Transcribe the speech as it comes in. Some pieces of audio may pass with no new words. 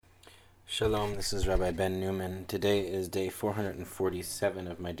Shalom, this is Rabbi Ben Newman. Today is day 447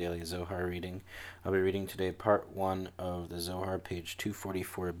 of my daily Zohar reading. I'll be reading today part 1 of the Zohar, page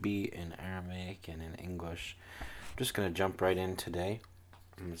 244b in Aramaic and in English. I'm just going to jump right in today.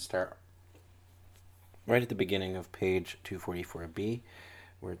 I'm going to start right at the beginning of page 244b,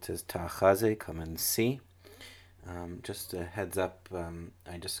 where it says Ta'chaze, come and see. Just a heads up,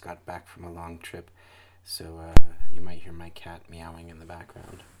 I just got back from a long trip, so you might hear my cat meowing in the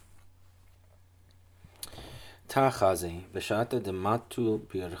background. Ta'chaze, v'shata dematu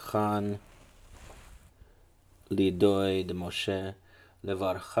birchan lidoi de Moshe,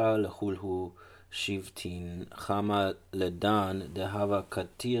 levarcha lechulhu shivtin, chama ledan dehava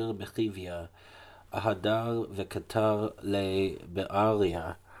katir bechivya, ahadar v'katar le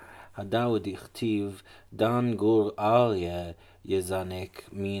be'arya, hadar dichtiv dan gur arya yezanek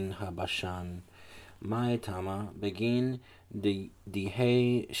min habashan. Mai tama begin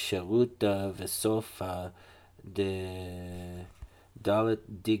dihei sheruta v'sofa de dalet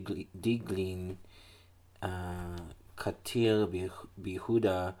diglin katir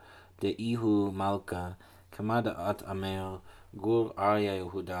bihuda de ihu malka kamada at amer gur arya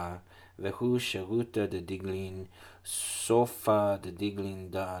yehuda vehu sheruta de diglin sofa de diglin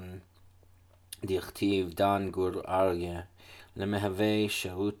dan dichtiv dan gur arya lemehave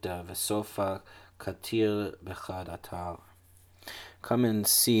sheruta vesofa katir bechad atar. Come and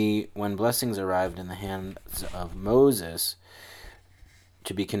see, when blessings arrived in the hands of Moses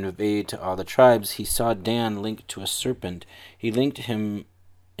to be conveyed to all the tribes, he saw Dan linked to a serpent. He linked him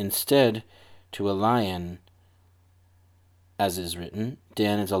instead to a lion, as is written,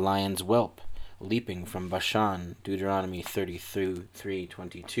 Dan is a lion's whelp, leaping from Bashan, Deuteronomy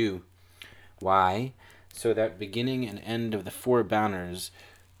 33:22. Why? So that beginning and end of the four banners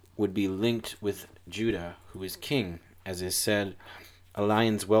would be linked with Judah, who is king, as is said, a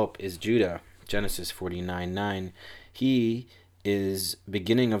lion's whelp is Judah, Genesis 49:9. He is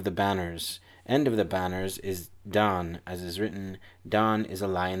beginning of the banners. End of the banners is Dan, as is written, Dan is a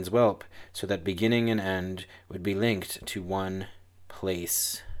lion's whelp, so that beginning and end would be linked to one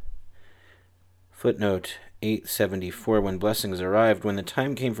place. Footnote 874, when blessings arrived, when the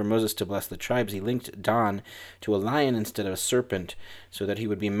time came for Moses to bless the tribes, he linked Dan to a lion instead of a serpent, so that he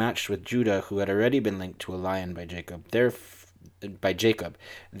would be matched with Judah, who had already been linked to a lion by Jacob.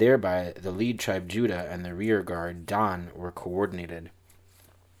 Thereby, the lead tribe Judah and the rear guard Dan were coordinated.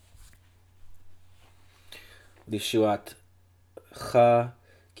 Lishuat cha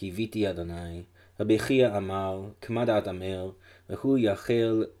kiviti Adonai, Rabbi Chia amar, kamadat amer, vehu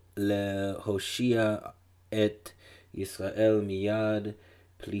yachel lehoshia et Yisrael miyad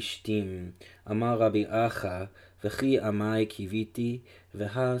plishtim. Amar Rabbi Acha, v'chi amai kiviti,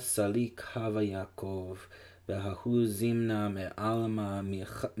 v'ha salik hava Yaakov, v'hahu zimna me'alma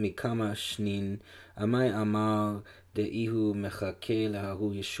mikama shnin. Amai amar de'ihu mechake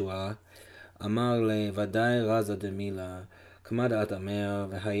lehahu Yeshua. Amar le vadai raza demila, kamadat amer,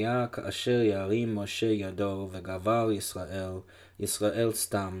 v'haya ka'asher yarim Moshe yado, v'gavar Yisrael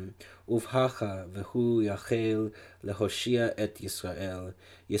stam. Uvhacha vehu yachel lehoshia et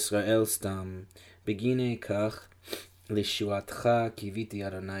Yisrael stam. Begine kach lishuatcha kiviti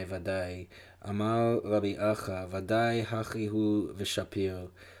Adonai vadai. Amar Rabbi Acha vadai hachi hu v'shapir.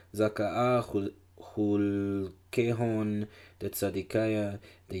 Zaka'a hulkehon de tzadikaya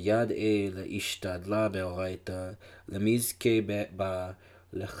de yad leishtadla beoraita lemizke ba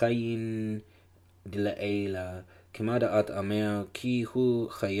lechayin dile'ela. Kemadaat amer ki hu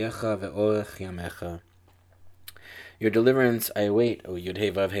chayecha ve'orech yamecha. Your deliverance I await, O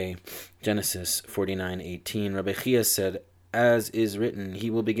Yud-Heh Vav-Heh. Genesis 49:18. Rabbi Chia said, as is written, he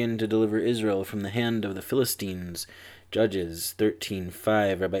will begin to deliver Israel from the hand of the Philistines. Judges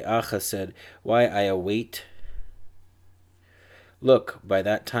 13:5. Rabbi Acha said, why I await? Look, by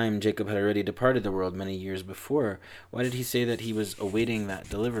that time Jacob had already departed the world many years before. Why did he say that he was awaiting that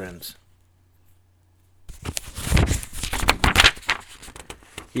deliverance?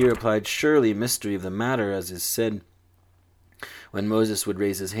 He replied, surely mystery of the matter, as is said, when Moses would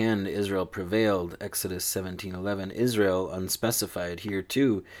raise his hand, Israel prevailed. Exodus 17:11. Israel, unspecified. Here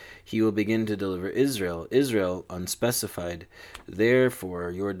too, he will begin to deliver Israel. Israel, unspecified.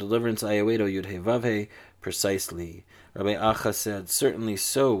 Therefore, your deliverance I await, O Yud-Heh Vav-Heh, precisely. Rabbi Acha said, certainly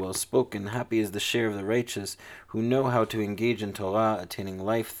so, well spoken. Happy is the share of the righteous, who know how to engage in Torah, attaining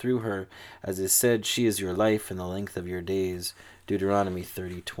life through her. As is said, she is your life and the length of your days. Deuteronomy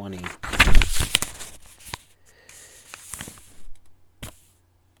 30:20.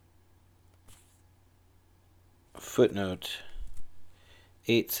 Footnote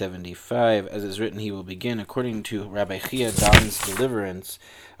 875, as is written, he will begin. According to Rabbi Chia, Dan's deliverance,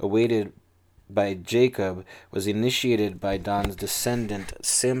 awaited by Jacob was initiated by Don's descendant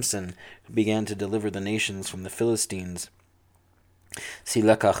Samson, who began to deliver the nations from the Philistines. See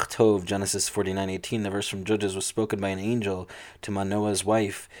Lekach Tov, Genesis 49:18. The verse from Judges was spoken by an angel to Manoah's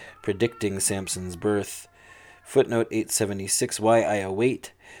wife, predicting Samson's birth. Footnote 876, why I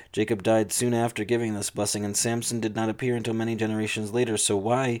await. Jacob died soon after giving this blessing, and Samson did not appear until many generations later. So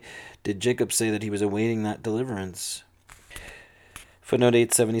why did Jacob say that he was awaiting that deliverance? Footnote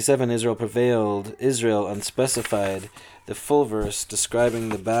 877, Israel prevailed. Israel, unspecified. The full verse describing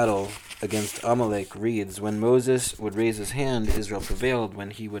the battle against Amalek reads, when Moses would raise his hand, Israel prevailed.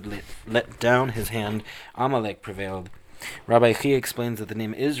 When he would let down his hand, Amalek prevailed. Rabbi Chia explains that the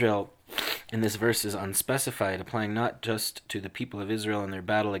name Israel in this verse is unspecified, applying not just to the people of Israel in their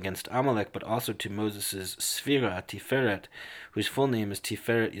battle against Amalek, but also to Moses' Sphira, Tiferet, whose full name is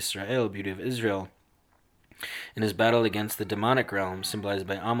Tiferet Yisrael, beauty of Israel, in his battle against the demonic realm, symbolized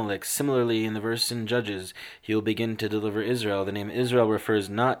by Amalek. Similarly, in the verse in Judges, he will begin to deliver Israel. The name Israel refers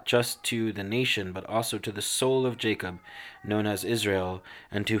not just to the nation, but also to the soul of Jacob, known as Israel,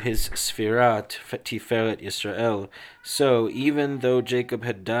 and to his Sfirat, Tiferet Yisrael. So, even though Jacob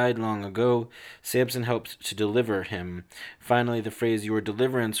had died long ago, Samson helped to deliver him. Finally, the phrase your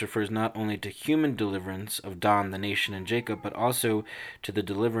deliverance refers not only to human deliverance of Dan, the nation, and Jacob, but also to the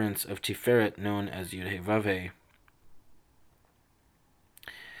deliverance of Tiferet, known as Yud-Heh-Vav-Heh.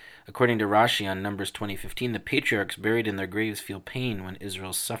 According to Rashi on Numbers 20:15, the patriarchs buried in their graves feel pain when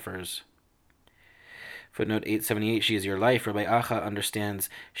Israel suffers. Footnote 878, she is your life. Rabbi Acha understands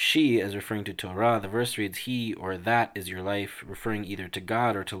she as referring to Torah. The verse reads, he or that is your life, referring either to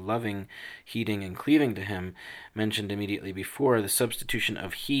God or to loving, heeding, and cleaving to him. Mentioned immediately before, the substitution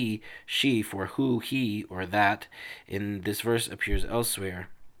of he, she for who, he, or that in this verse appears elsewhere.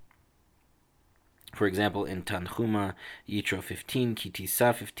 For example, in Tanchuma, Yitro 15,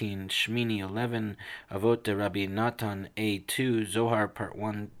 Kitisa 15, Shmini 11, Avot de Rabbi Natan A2, Zohar Part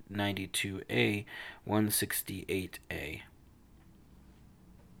 192a, 168a.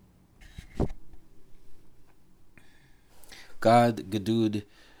 God Gedud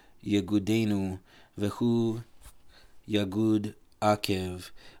Yegudenu Vehu Yagud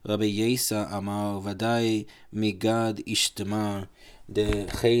Akev. Rabbi Yesa Amar Vadai Migad Ishtamar de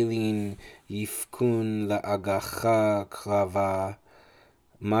Chelin Yifkun La'agacha Krava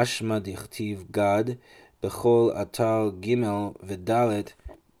Mashma Dichtiv Gad Bechol Atar Gimel Vedalet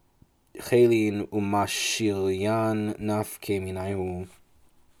Chelin Umashiryan Nafke Minayu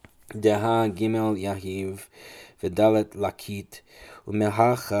Deha Gimel Yahiv Vedalet Lakit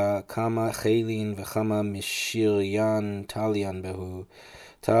Umehacha Kama Chelin Vechama Mishiryan Talian Behu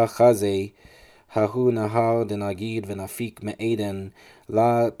Tachaze Hahu Nahar Denagid Venafik Me'eden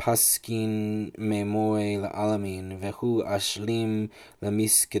La Paskin Memoe La'alamin Vehu Ashlim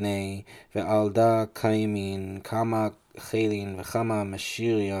Lamiskene Ve'alda Kaimin Kama Chelin Vechama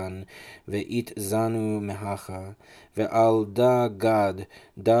Mashiryan Ve'it Zanu Mehacha Ve'alda Gad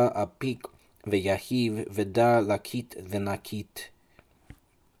Da Apik Ve'yahiv Ve'da Lakit Venakit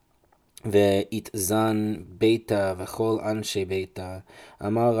Ve'itzan Beita V'chol Anshe Beita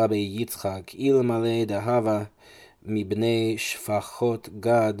Amar Rabbi Yitzchak Ilmale Dahava Mibnei Shfachot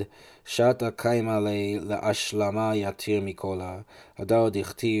Gad Shata Kaimale La'ashlama Yatir Mikola Hadar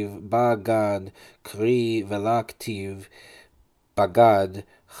Dichtiv Ba Gad Kri Velaktiv Bagad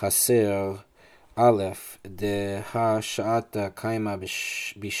Chaser Aleph De Ha Shata Kaima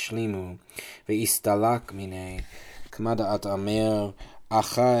Bishlimu Ve'istalak Mine Kmadaat Amer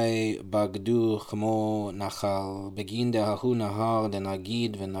Achai Bagdu Chmo Nachal Begin Dehahu Nahar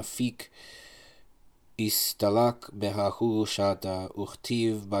Denagid Venafik Istalak Behahu Shata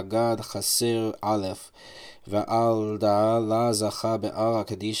Uchtiv Bagad Chaser Aleph Ve'al Da La Zacha Be'ara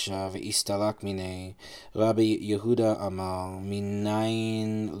Kadisha Ve'istalak Mine Rabbi Yehuda Amar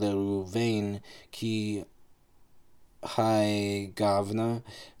Minayin Leruvein Ki Hai Gavna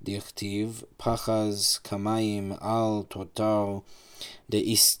Dichtiv Pachaz Kamayim Al Totar De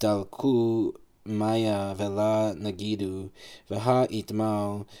istalku maya vela nagidu veha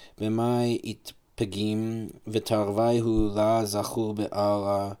itmar b'may itpegim v'tarvayhu la zachur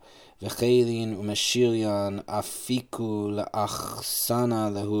be'ara v'cheilin u'meshiryan afiku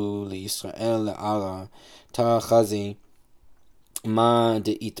la'achsana lehu liYisrael le'ara tarachazi ma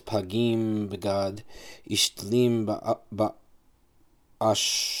de itpagim begad ishtlim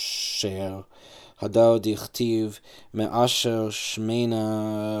ba'asher Hadar dichtiv me'asher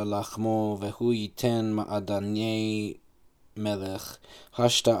shmena lachmo vehu yiten ma'adanei melech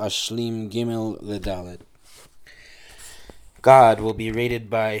hashta ashlim gimel ledalet. God will be raided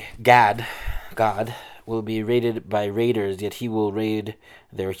by raiders, yet he will raid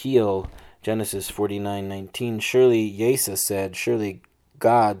their heel. Genesis 49:19. Surely Yesa said, surely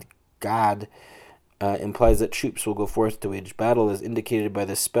God implies that troops will go forth to wage battle, as indicated by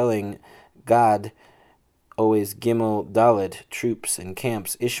the spelling God, always Gimel Dalet, troops and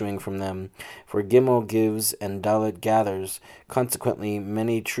camps issuing from them. For Gimel gives and Dalet gathers. Consequently,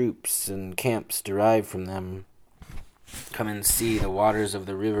 many troops and camps derive from them. Come and see, the waters of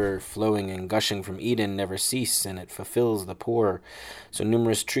the river flowing and gushing from Eden never cease, and it fulfills the poor. So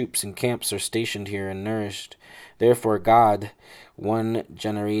numerous troops and camps are stationed here and nourished. Therefore God, one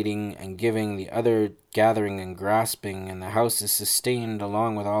generating and giving, the other gathering and grasping, and the house is sustained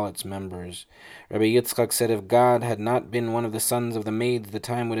along with all its members. Rabbi Yitzchak said, if God had not been one of the sons of the maids, the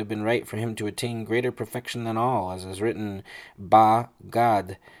time would have been right for him to attain greater perfection than all, as is written, Ba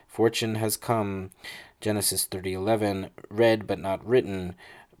God, fortune has come. Genesis 30:11, read but not written.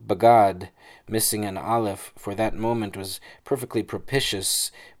 Bagad, missing an aleph, for that moment was perfectly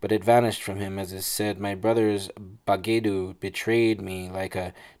propitious, but it vanished from him, as is said, my brothers Bagedu betrayed me like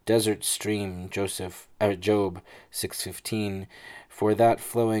a desert stream. Job 6:15. For that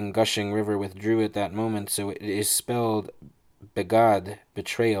flowing, gushing river withdrew at that moment, so it is spelled Begad,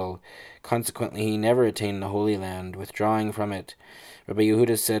 betrayal. Consequently, he never attained the Holy Land, withdrawing from it. Rabbi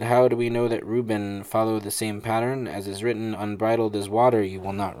Yehuda said, how do we know that Reuben followed the same pattern? As is written, unbridled as water you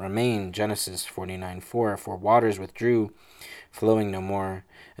will not remain. Genesis 49:4. For waters withdrew, flowing no more.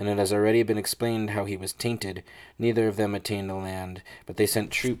 And it has already been explained how he was tainted. Neither of them attained the land, but they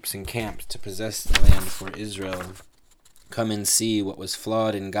sent troops and camps to possess the land for Israel. Come and see, what was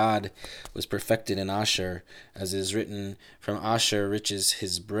flawed in God was perfected in Asher. As is written, from Asher riches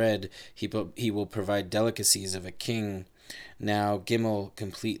his bread, he will provide delicacies of a king. Now Gimel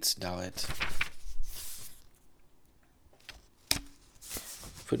completes Dalet.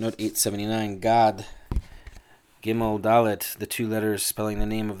 Footnote 879. God, Gimel Dalet, the two letters spelling the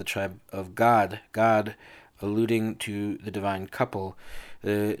name of the tribe of God. God, alluding to the divine couple.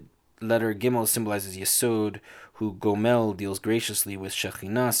 The letter Gimel symbolizes Yesod, who Gomel deals graciously with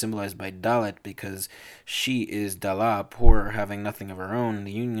Shekhinah, symbolized by Dalet, because she is Dalah, poor, having nothing of her own.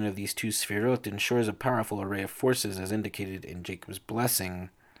 The union of these two Sefirot ensures a powerful array of forces, as indicated in Jacob's blessing.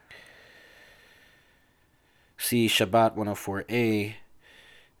 See Shabbat 104a.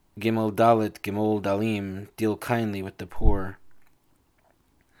 Gimel Dalet, Gimel Dalim, deal kindly with the poor.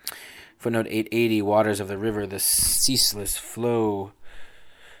 Footnote 880. Waters of the river, the ceaseless flow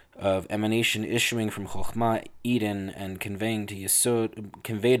of emanation issuing from Chokhmah, Eden, and conveyed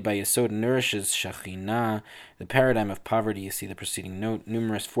by Yesod, nourishes Shekhinah. The paradigm of poverty, you see the preceding note.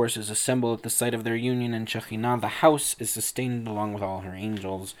 Numerous forces assemble at the site of their union, and Shekhinah, the house, is sustained along with all her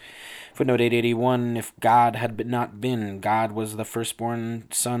angels. Footnote 881, if God had not been, God was the firstborn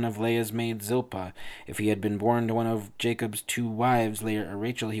son of Leah's maid Zilpah. If he had been born to one of Jacob's two wives, Leah or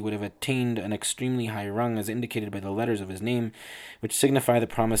Rachel, he would have attained an extremely high rung, as indicated by the letters of his name, which signify the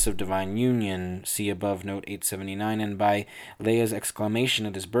promise of divine union. See above note 879, and by Leah's exclamation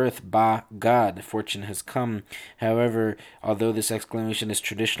at his birth, Ba God, fortune has come. However, although this exclamation is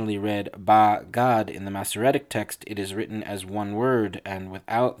traditionally read Ba God in the Masoretic text, it is written as one word and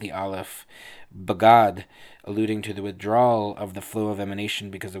without the aleph. Bagad, alluding to the withdrawal of the flow of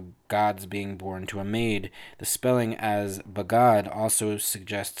emanation because of God's being born to a maid. The spelling as Bagad also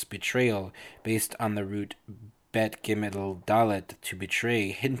suggests betrayal, based on the root Bet Gimel Dalet, to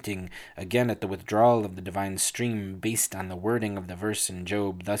betray, hinting again at the withdrawal of the divine stream based on the wording of the verse in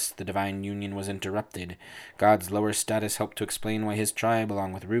Job. Thus the divine union was interrupted. God's lower status helped to explain why his tribe,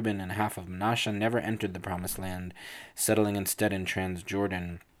 along with Reuben and half of Manasseh, never entered the promised land, settling instead in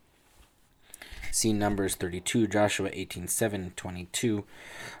Transjordan. See Numbers 32, Joshua 18:7-22.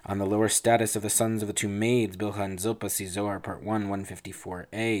 On the lower status of the sons of the two maids, Bilhah and Zilpah, see Zohar, Part 1,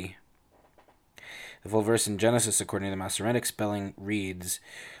 154a. The full verse in Genesis, according to the Masoretic spelling, reads,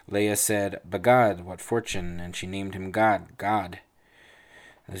 Leah said, Bagad, what fortune, and she named him God, God.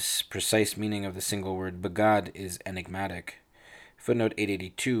 This precise meaning of the single word Bagad is enigmatic. Footnote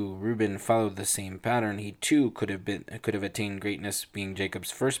 882, Reuben followed the same pattern. He too could have attained greatness, being Jacob's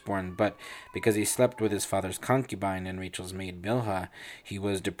firstborn, but because he slept with his father's concubine and Rachel's maid Bilhah, he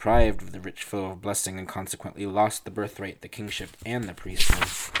was deprived of the rich flow of blessing and consequently lost the birthright, the kingship, and the priesthood.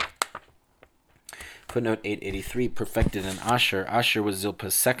 Footnote 883, perfected in Asher. Asher was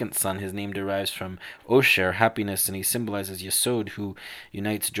Zilpah's second son. His name derives from Osher, happiness, and he symbolizes Yesod, who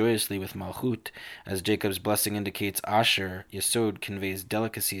unites joyously with Malchut. As Jacob's blessing indicates, Asher, Yesod, conveys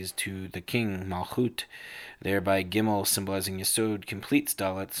delicacies to the king, Malchut. Thereby Gimel, symbolizing Yesod, completes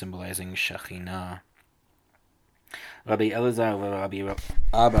Dalet, symbolizing Shekhinah. Rabbi Elazar Rabbi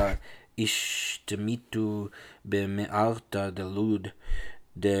Abba Ishtemitu Beme'arta Delud.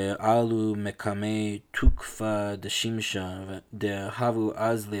 de alu mekame tukfa de shimsha de havu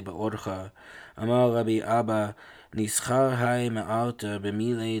azle beorcha. Amar Rabbi Abba nischar hai me'arta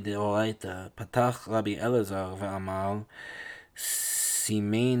b'mile de oraita. Patach Rabbi Elazar ve'amar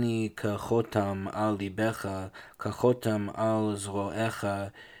simeni kachotam al libecha kachotam al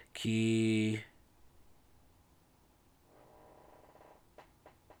zroecha ki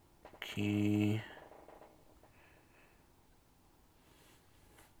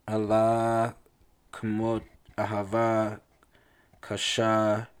Allah kmot ahava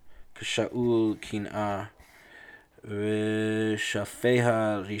kasha kashaul kin'a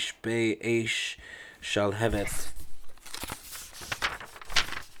v'shafeha rishpei eish shalhevet.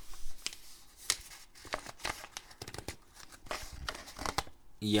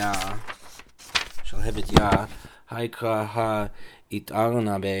 Ya shalhevet ya haikra ha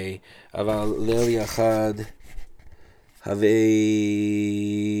itarna be aval lil yachad have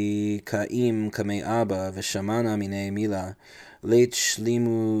kaim kamei Abba v'shamana minei mila leit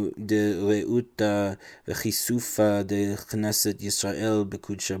shlimu de reuta v'chisufa de Knesset Yisrael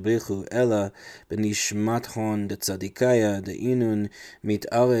b'kudsha b'chu ela b'nishmathon de tzadikaya de inun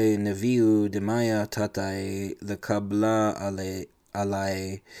mitare neviu de maya tatai lekabla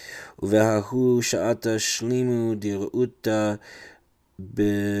alai uvehahu sha'ata shlimu de reuta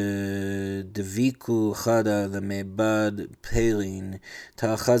בדביקו חדה למבד פרין,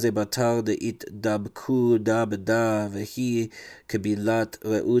 תאחזה בתר דאית דבקו דה בדה, והיא קבילת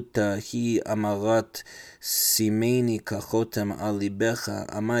ראותה, היא אמרת סימני כחותם על ליבך,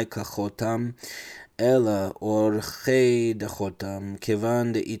 עמי כחותם, אלא אורחי דחותם,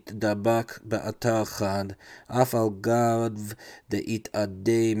 כיוון דאית דבק באתר חד, אף על גב דאית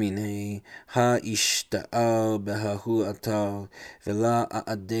עדי מיני, האשתער בההו אתר, ולא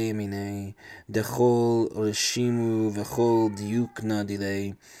עדי מיני, דכל רשימו וכל דיוקנה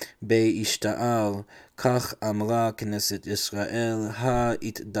דילי, בהשתער, כך אמרה כנסת ישראל,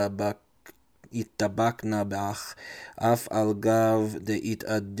 התדבקנה בך, אף על גב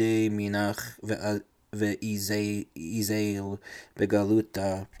דאתעדי מינך ואיזיל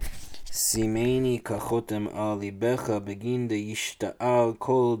בגלותה. סימני כחותם על ליבך בגין דאשתער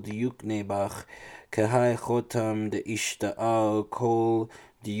כל דיוקנה בך, כהי חותם דאשתער כל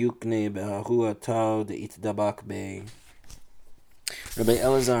דיוקנה בההו אתר דאתדבק בי. Rabbi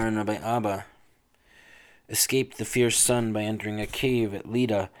Elazar and Rabbi Abba escaped the fierce sun by entering a cave at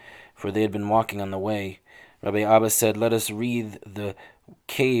Lida, for they had been walking on the way. Rabbi Abba said, "Let us wreathe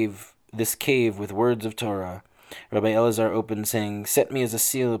this cave with words of Torah." Rabbi Elazar opened, saying, "Set me as a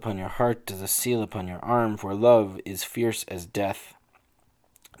seal upon your heart, as a seal upon your arm, for love is fierce as death.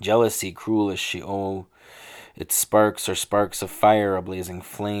 Jealousy cruel as Sheol. Its sparks are sparks of fire, a blazing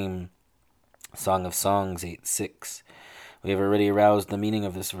flame." Song of Songs 8:6. We have already aroused the meaning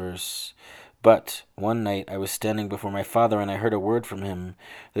of this verse. But one night I was standing before my father, and I heard a word from him.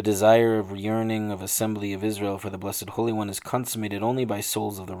 The desire of yearning of assembly of Israel for the Blessed Holy One is consummated only by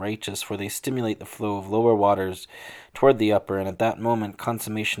souls of the righteous, for they stimulate the flow of lower waters toward the upper, and at that moment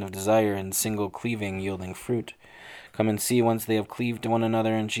consummation of desire and single cleaving yielding fruit. Come and see, once they have cleaved to one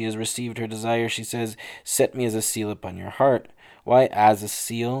another, and she has received her desire, she says, "Set me as a seal upon your heart." Why as a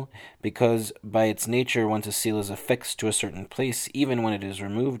seal? Because by its nature, once a seal is affixed to a certain place, even when it is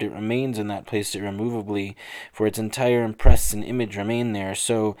removed, it remains in that place irremovably, for its entire impress and image remain there.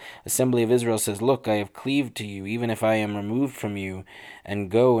 So, Assembly of Israel says, "Look, I have cleaved to you, even if I am removed from you,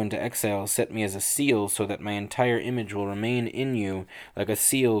 and go into exile, set me as a seal, so that my entire image will remain in you, like a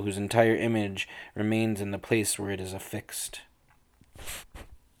seal whose entire image remains in the place where it is affixed."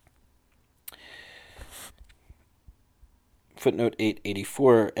 Footnote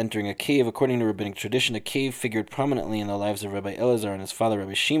 884, entering a cave. According to rabbinic tradition, a cave figured prominently in the lives of Rabbi Elazar and his father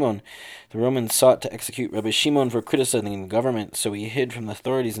Rabbi Shimon. The Romans sought to execute Rabbi Shimon for criticizing the government, so he hid from the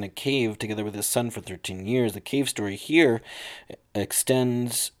authorities in a cave together with his son for 13 years. The cave story here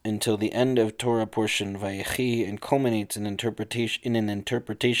extends until the end of Torah portion Vayechi and culminates in an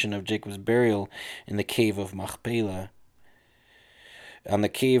interpretation of Jacob's burial in the cave of Machpelah. On the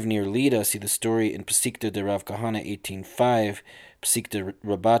cave near Lida, see the story in Pesikta de Rav Kahana 18.5, Pesikta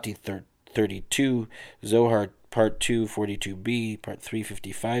Rabati 32, Zohar Part 2 42b, Part 3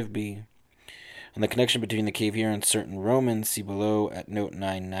 55b. On the connection between the cave here and certain Romans, see below at note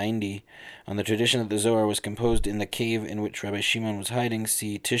 990. On the tradition that the Zohar was composed in the cave in which Rabbi Shimon was hiding,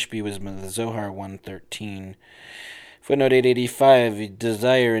 see Tishbi was the Zohar 113. Footnote 885,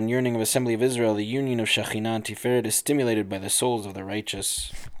 desire and yearning of Assembly of Israel, the union of Shekhinah and Tiferet is stimulated by the souls of the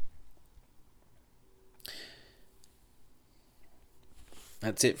righteous.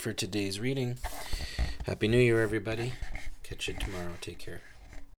 That's it for today's reading. Happy New Year, everybody. Catch you tomorrow. Take care.